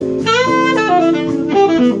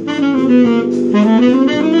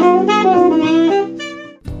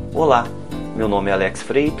Olá, meu nome é Alex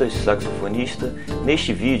Freitas, saxofonista.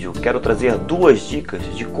 Neste vídeo quero trazer 2 dicas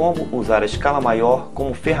de como usar a escala maior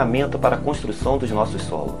como ferramenta para a construção dos nossos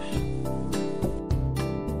solos.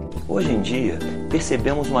 Hoje em dia,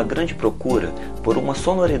 percebemos uma grande procura por uma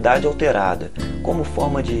sonoridade alterada, como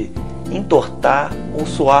forma de entortar ou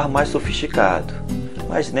soar mais sofisticado.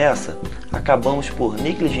 Mas nessa, acabamos por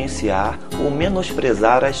negligenciar ou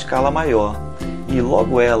menosprezar a escala maior. E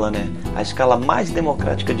logo ela, a escala mais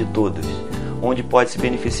democrática de todas, onde pode se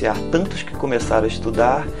beneficiar tanto os que começaram a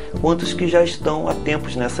estudar, quanto os que já estão há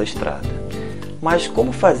tempos nessa estrada. Mas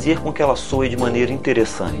como fazer com que ela soe de maneira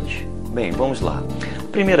interessante? Bem, vamos lá.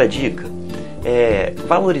 A primeira dica é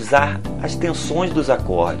valorizar as tensões dos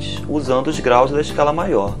acordes, usando os graus da escala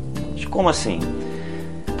maior. Como assim?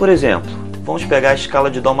 Por exemplo, vamos pegar a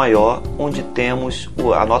escala de Dó maior, onde temos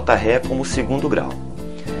a nota Ré como 2º grau.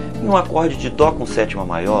 Em um acorde de Dó com 7ª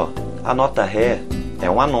maior, a nota Ré é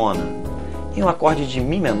uma nona. Em um acorde de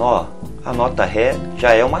Mi menor, a nota Ré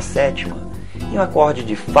já é uma 7ª. Em um acorde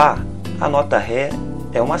de Fá, a nota Ré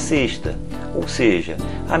é uma 6ª. Ou seja,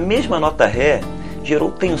 a mesma nota Ré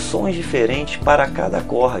gerou tensões diferentes para cada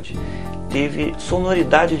acorde, teve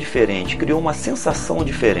sonoridade diferente, criou uma sensação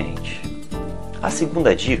diferente. A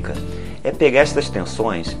segunda dica é pegar essas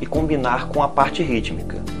tensões e combinar com a parte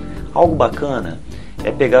rítmica. Algo bacana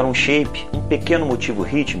é pegar um shape, um pequeno motivo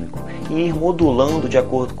rítmico, e ir modulando de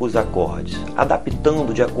acordo com os acordes,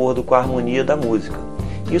 adaptando de acordo com a harmonia da música.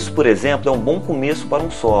 Isso, por exemplo, é um bom começo para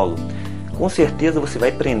um solo. Com certeza você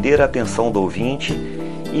vai prender a atenção do ouvinte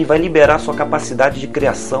e vai liberar sua capacidade de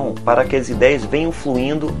criação para que as ideias venham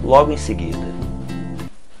fluindo logo em seguida.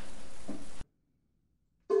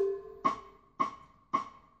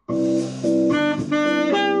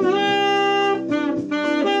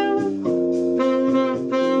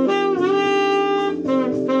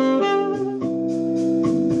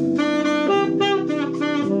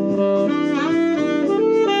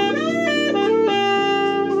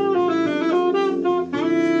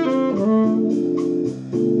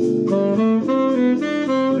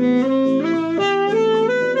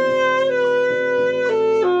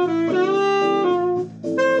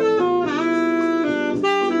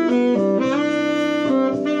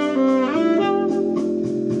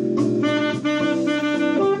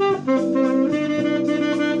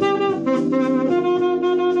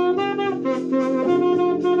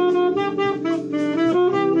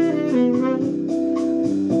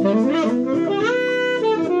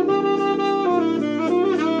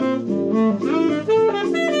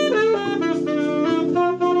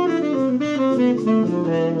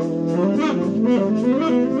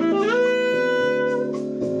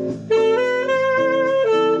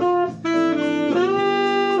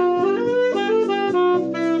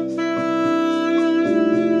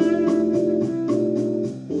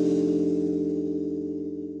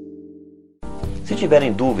 Se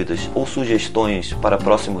tiverem dúvidas ou sugestões para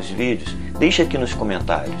próximos vídeos, deixe aqui nos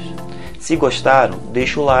comentários. Se gostaram,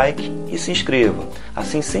 deixe o like e se inscreva.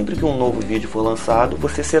 Assim, sempre que um novo vídeo for lançado,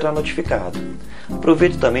 você será notificado.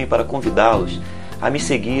 Aproveito também para convidá-los a me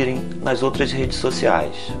seguirem nas outras redes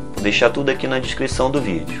sociais. Vou deixar tudo aqui na descrição do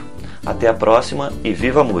vídeo. Até a próxima e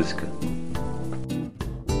viva a música!